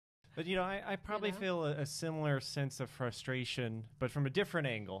But, you know, I probably feel a similar sense of frustration, but from a different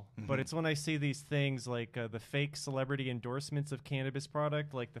angle. But it's when I see these things like the fake celebrity endorsements of cannabis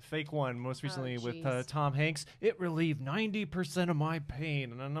product, like the fake one most recently with Tom Hanks. It relieved 90% of my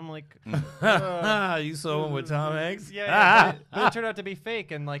pain. And I'm like, you saw one with Tom Hanks? Yeah, but it turned out to be fake.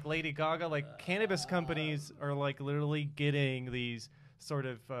 And like Lady Gaga, like cannabis companies are like literally getting these sort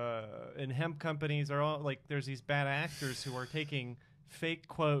of, and hemp companies are all like, there's these bad actors who are taking fake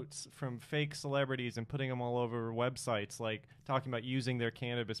quotes from fake celebrities and putting them all over websites, like talking about using their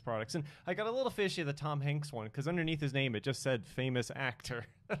cannabis products. And I got a little fishy at the Tom Hanks one because underneath his name it just said famous actor.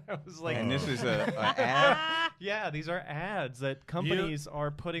 I was like, and this is an ad. Yeah, these are ads that companies are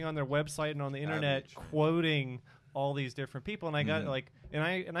putting on their website and on the internet, quoting all these different people. And I got like, and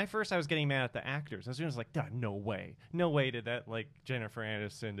I first I was getting mad at the actors. I was like, no way did that like Jennifer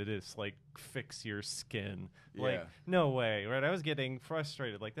Aniston did this like fix your skin. Like, no way, right? I was getting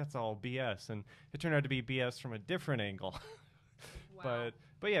frustrated. Like, that's all BS. And it turned out to be BS from a different angle. But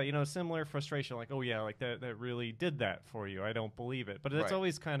yeah, you know, similar frustration. Like, oh yeah, like that really did that for you. I don't believe it. But it's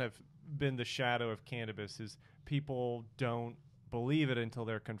always kind of been the shadow of cannabis is people don't believe it until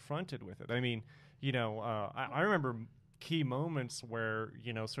they're confronted with it. I mean, you know, I remember key moments where,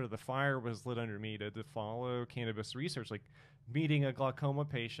 you know, sort of the fire was lit under me to follow cannabis research, like meeting a glaucoma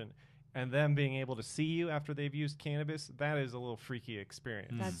patient and them being able to see you after they've used cannabis. That is a little freaky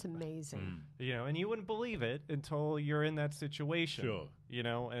experience. That's amazing. You know, and you wouldn't believe it until you're in that situation. Sure. You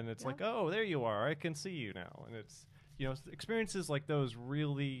know, and it's like, oh, there you are. I can see you now. And it's, you know, experiences like those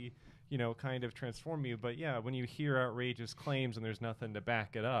really, you know, kind of transform you. But yeah, when you hear outrageous claims and there's nothing to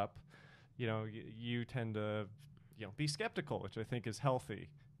back it up, you know, you tend to, you know, be skeptical, which I think is healthy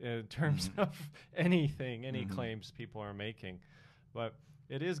in terms of anything, any claims people are making. But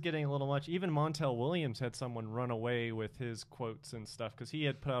it is getting a little much. Even Montel Williams had someone run away with his quotes and stuff because he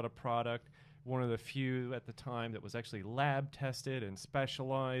had put out a product, one of the few at the time that was actually lab tested and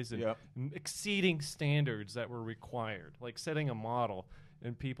specialized and exceeding standards that were required, like setting a model.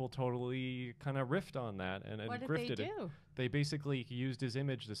 And people totally kind of riffed on that and grifted it. They basically used his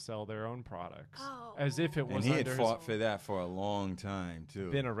image to sell their own products, as if it was. And he had fought for that for a long time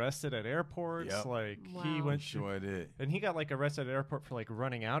too. Been arrested at airports, like he went. Sure did. And he got like arrested at airport for like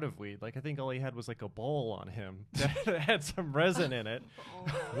running out of weed. Like I think all he had was like a bowl on him that had some resin in it.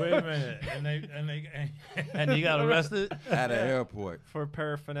 Wait a minute, and he got arrested at an airport for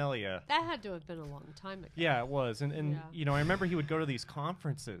paraphernalia. That had to have been a long time ago. Yeah, it was. And you know, I remember he would go to these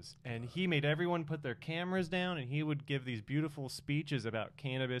conferences and he made everyone put their cameras down and he would give these beautiful speeches about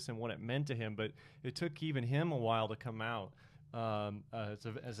cannabis and what it meant to him, but it took even him a while to come out as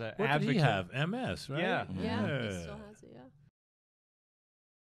an advocate. What did he have? MS, right? Yeah. Yeah, he still has it,